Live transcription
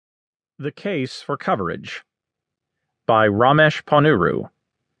The Case for Coverage by Ramesh Ponnuru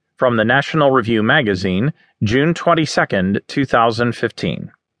from the National Review Magazine, June 22,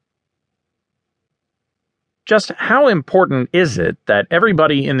 2015. Just how important is it that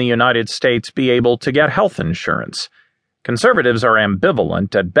everybody in the United States be able to get health insurance? Conservatives are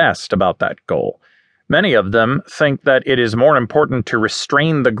ambivalent at best about that goal. Many of them think that it is more important to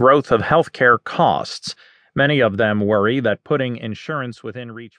restrain the growth of healthcare costs. Many of them worry that putting insurance within reach